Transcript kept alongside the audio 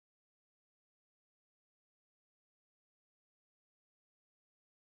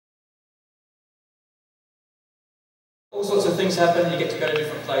All sorts of things happen, you get to go to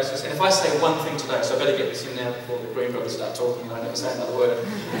different places, and if I say one thing today, so I better get this in now before the Green Brothers start talking and I never say another word,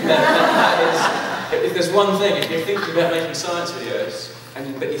 that is, if there's one thing, if you're thinking about making science videos,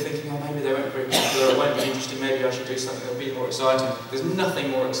 but you're thinking, oh, maybe they won't be very popular, or won't be interesting, maybe I should do something that'll be more exciting, there's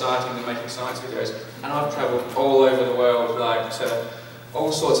nothing more exciting than making science videos, and I've travelled all over the world, like to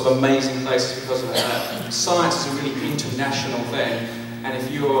all sorts of amazing places because of that. Science is a really international thing. And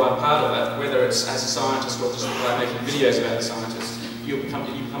if you're a part of it, whether it's as a scientist or just by making videos about the scientists, you become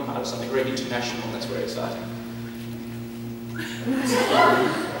part of something very international, and that's very exciting.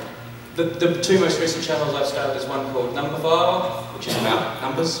 The two most recent channels I've started is one called Numberphile, which is about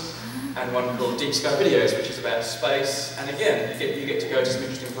numbers, and one called Deep Sky Videos, which is about space. And again, you get to go to some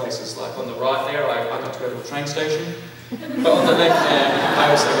interesting places. Like on the right there, I got to go to a train station. But on the left there, I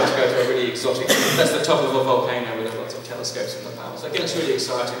also got to go to a really exotic, that's the top of a volcano with lots of telescopes in the pile. So again, it's really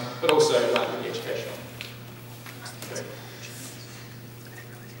exciting, but also like really educational.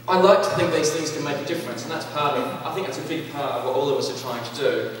 I like to think these things can make a difference, and that's part of, I think that's a big part of what all of us are trying to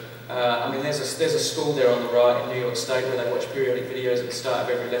do. I mean, there's a school there on the right in New York State where they watch periodic videos at the start of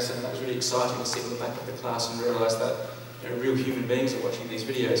every lesson, and that was really exciting to sit in the back of the class and realise that real human beings are watching these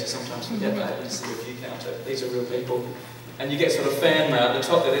videos. You sometimes forget that, you just see a view counter. These are real people. And you get sort of fan mail. At the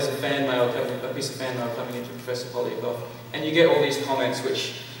top there, there's a fan mail, a piece of fan mail coming into Professor Polyakov. And you get all these comments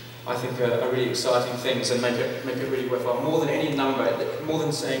which I think are really exciting things and make it really worthwhile. More than any number, more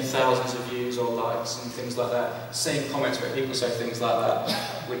than seeing thousands of views or likes and things like that, seeing comments where people say things like that,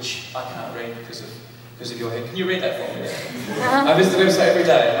 which I can't read because of your head. Can you read that for me? I visit the website every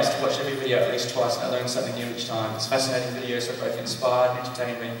day. I must have watched every video at least twice, and I learn something new each time. It's fascinating videos that both inspired and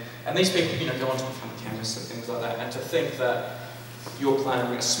entertained me. And these people, go on to become chemists and things like that. And to think that you're playing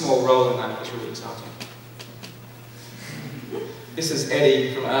a small role in that is really exciting. This is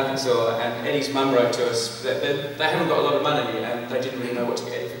Eddie from Arkansas, and Eddie's mum wrote to us that they haven't got a lot of money and they didn't really know what to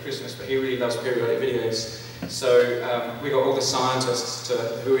get Eddie for Christmas, but he really loves periodic videos. So we got all the scientists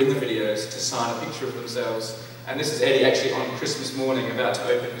who are in the videos to sign a picture of themselves. And this is Eddie actually on Christmas morning about to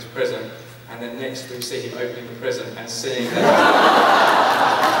open his present. And then next we see him opening the present and seeing that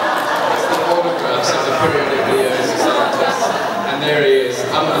it's the autographs of the periodic videos of scientists. And there he is,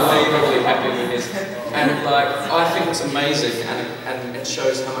 unbelievably happy with this. And like, I think it's amazing, and it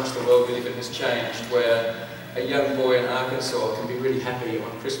shows how much the world we live in has changed, where a young boy in Arkansas can be really happy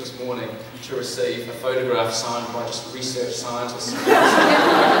on Christmas morning to receive a photograph signed by just research scientists. And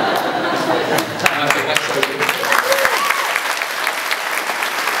I think that's so beautiful.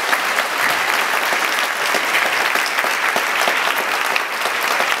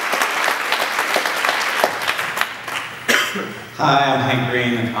 Hi, I'm Hank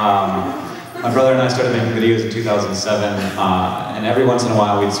Green. My brother and I started making videos in 2007, and every once in a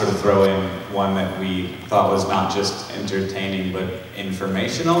while we'd sort of throw in one that we thought was not just entertaining but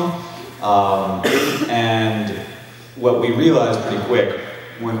informational. And what we realized pretty quick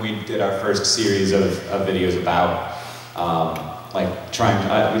when we did our first series of videos about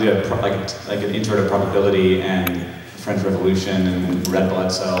we did an intro to probability and French Revolution and red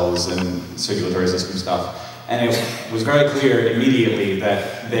blood cells and circulatory system stuff. And it was very clear immediately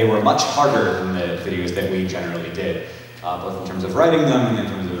that they were much harder than the videos that we generally did, both in terms of writing them and in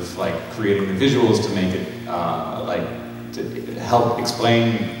terms of creating the visuals to make it to help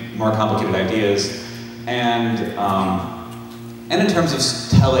explain more complicated ideas, and in terms of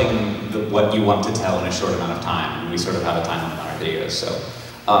telling what you want to tell in a short amount of time. And we sort of have a time limit on our videos, so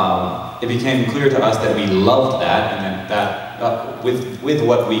it became clear to us that we loved that, and that with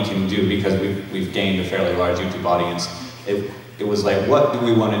what we can do, because we've gained a fairly large YouTube audience, it was like, what do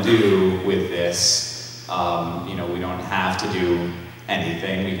we want to do with this? We don't have to do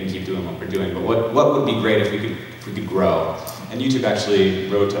anything. We can keep doing what we're doing. But what would be great if we could grow? And YouTube actually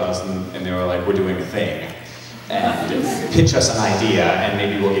wrote to us, and they were like, we're doing a thing, and pitch us an idea, and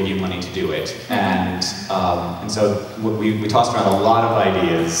maybe we'll give you money to do it. And so we tossed around a lot of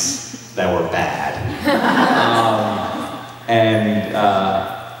ideas that were bad.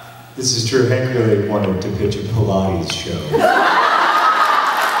 This is true, Hank really wanted to pitch a Pilates show.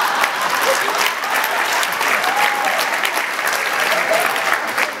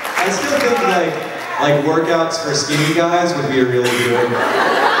 I still think like workouts for skinny guys would be a really good.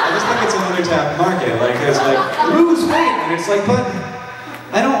 I just think it's an undertapped market. There's lose weight, and it's like, but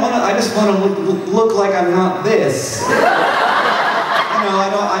I don't want to. I just want to look like I'm not this.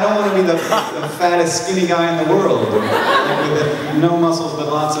 I don't want to be the fattest skinny guy in the world, with no muscles but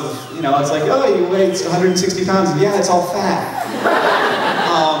lots of, it's like, oh, you weigh 160 pounds, and yeah, it's all fat.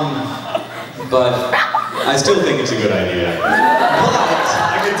 But I still think it's a good idea. But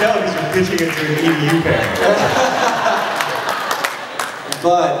I can tell because you're pitching it to an EDU parent.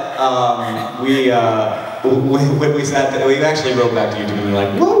 But when we sat there, we actually wrote back to you and we were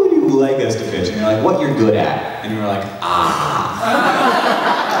like, what would you like us to pitch? And you're like, what you're good at. And you were like, ah.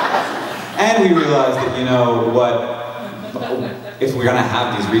 And we realized that, you know, if we're gonna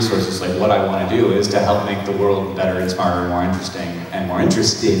have these resources, like what I want to do is to help make the world better and smarter and more interesting and more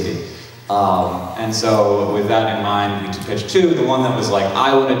interested. And so with that in mind, we pitched two. The one that was like,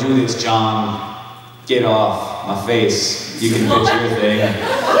 I want to do this, John. Get off my face. You can pitch your thing.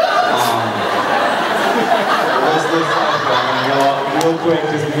 Real quick,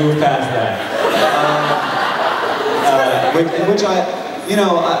 just move past that. Which I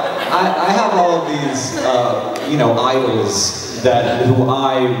have all of these, idols that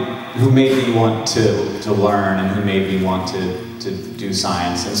who made me want to learn and who made me want to do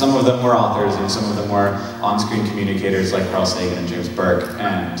science. And some of them were authors, and some of them were on-screen communicators like Carl Sagan and James Burke.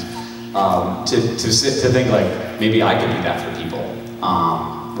 And to think like maybe I could do that for people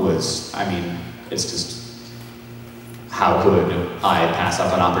it's just, how could I pass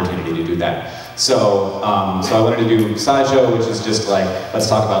up an opportunity to do that? So I wanted to do SciShow, which is just like, let's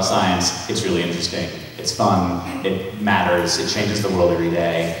talk about science. It's really interesting. It's fun. It matters. It changes the world every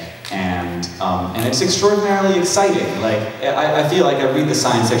day. And it's extraordinarily exciting. Like, I feel like I read the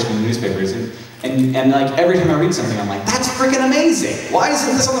science section in the newspapers, and like every time I read something, I'm like, that's freaking amazing. Why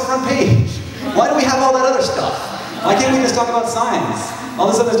isn't this on the front page? Why do we have all that other stuff? Why can't we just talk about science? All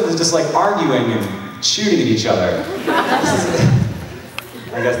this other stuff is just like arguing and shooting at each other.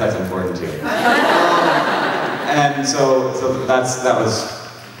 I guess that's important too. And so that was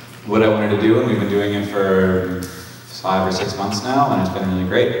what I wanted to do, and we've been doing it for 5 or 6 months now, and it's been really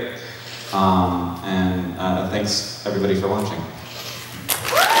great. Thanks everybody for watching.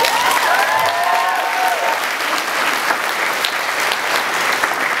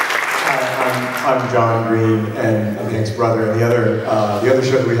 I'm John Green, and I'm Hank's brother, and the other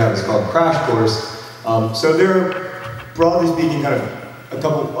show that we have is called Crash Course. So there, broadly speaking, kind of a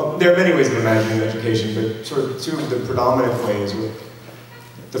couple. There are many ways of imagining education, but sort of two of the predominant ways.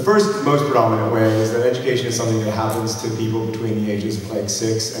 The first, most predominant way is that education is something that happens to people between the ages of like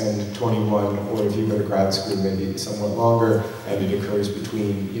 6 and 21, or if you go to grad school, maybe somewhat longer, and it occurs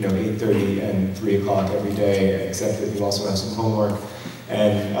between 8:30 and 3 o'clock every day, except that you also have some homework.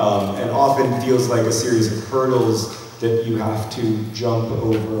 And often feels like a series of hurdles that you have to jump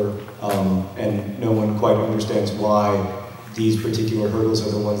over, and no one quite understands why these particular hurdles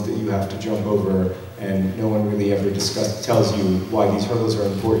are the ones that you have to jump over, and no one really ever tells you why these hurdles are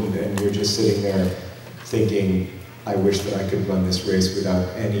important, and you're just sitting there thinking, I wish that I could run this race without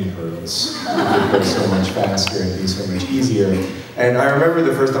any hurdles. It would go so much faster and be so much easier. And I remember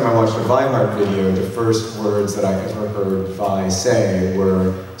the first time I watched a Weihart video, the first words that I ever heard Vi say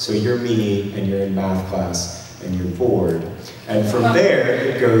were, so you're me and you're in math class and you're bored. And from there,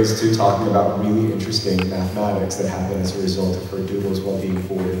 it goes to talking about really interesting mathematics that happen as a result of her doodles while being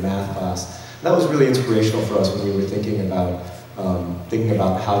bored in math class. And that was really inspirational for us when we were thinking about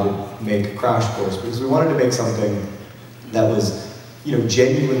how to make a Crash Course, because we wanted to make something that was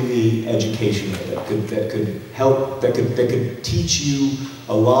genuinely educational, that could teach you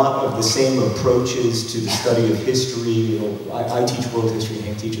a lot of the same approaches to the study of history. I teach world history,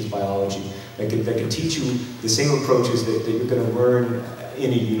 Hank teaches biology. That could teach you the same approaches that you're going to learn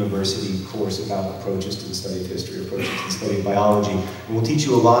in a university course about approaches to the study of history, approaches to the study of biology. And we'll teach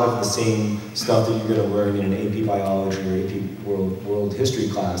you a lot of the same stuff that you're going to learn in an AP biology or AP world history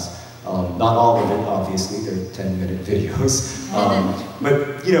class. Not all of it, obviously, they're 10-minute videos.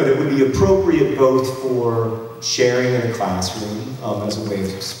 But that would be appropriate both for sharing in a classroom as a way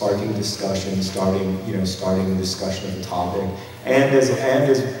of sparking discussion, starting a discussion of the topic,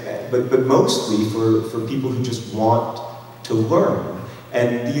 but mostly for people who just want to learn.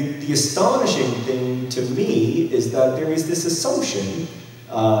 And the astonishing thing to me is that there is this assumption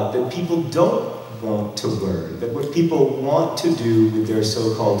that people don't want to learn, that what people want to do with their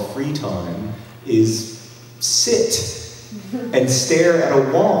so-called free time is sit and stare at a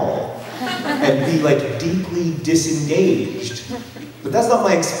wall and be like deeply disengaged. But that's not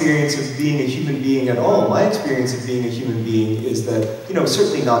my experience of being a human being at all. My experience of being a human being is that,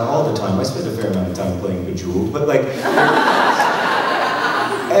 certainly not all the time. I spend a fair amount of time playing Bejeweled, but like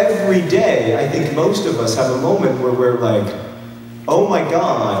every day, I think most of us have a moment where we're like, oh my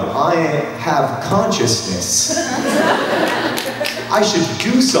God, I have consciousness. I should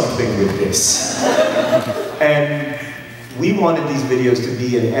do something with this. And we wanted these videos to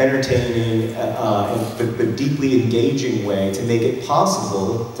be an entertaining but deeply engaging way to make it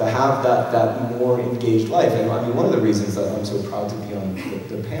possible to have that more engaged life. And I mean, one of the reasons that I'm so proud to be on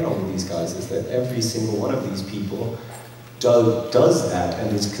the panel with these guys is that every single one of these people does that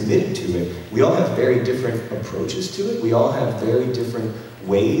and is committed to it. We all have very different approaches to it. We all have very different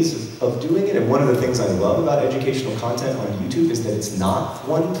ways of doing it. And one of the things I love about educational content on YouTube is that it's not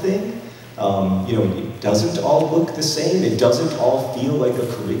one thing. You know, it doesn't all look the same. It doesn't all feel like a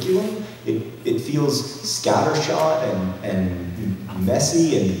curriculum. It feels scattershot and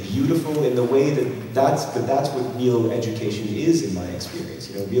messy and beautiful in the way that's what real education is in my experience.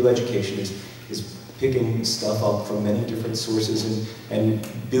 You know, real education is picking stuff up from many different sources and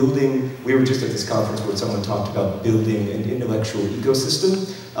building. We were just at this conference where someone talked about building an intellectual ecosystem,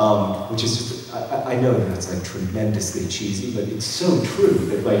 which is just, I know that that's like tremendously cheesy, but it's so true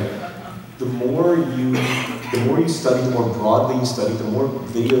that like, the more you study, the more broadly you study, the more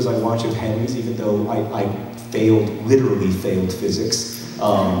videos I watch of Henry's, even though I literally failed physics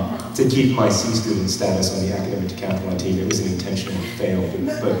to keep my C student status on the academic decathlon team. It was an intentional fail,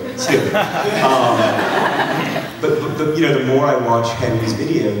 but still. But you know, the more I watch Henry's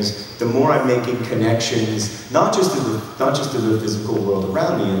videos, the more I'm making connections, not just to the physical world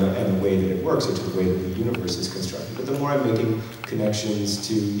around me and the way that it works, or to the way that the universe is constructed, but the more I'm making connections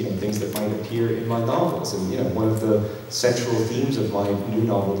to, you know, things that might appear in my novels. And you know, one of the central themes of my new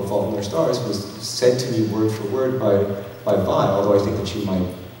novel, The Fault in Our Stars, was said to me word for word by Vi, although I think that she might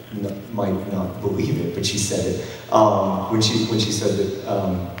not believe it, but she said it when she said that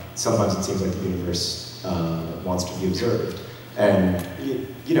sometimes it seems like the universe wants to be observed, and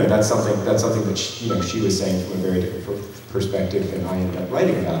you know, that's something that she was saying from a very different perspective, and I ended up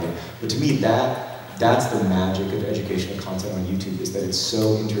writing about it. But to me, that's the magic of educational content on YouTube, is that it's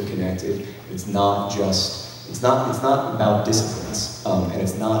so interconnected. It's not about disciplines, and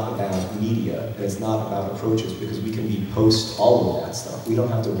it's not about media, and it's not about approaches, because we can post all of that stuff. We don't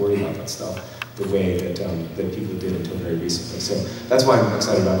have to worry about that stuff the way that people did until very recently. So that's why I'm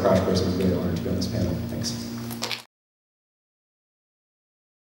excited about Crash Course, and I'm really honored to be on this panel. Thanks.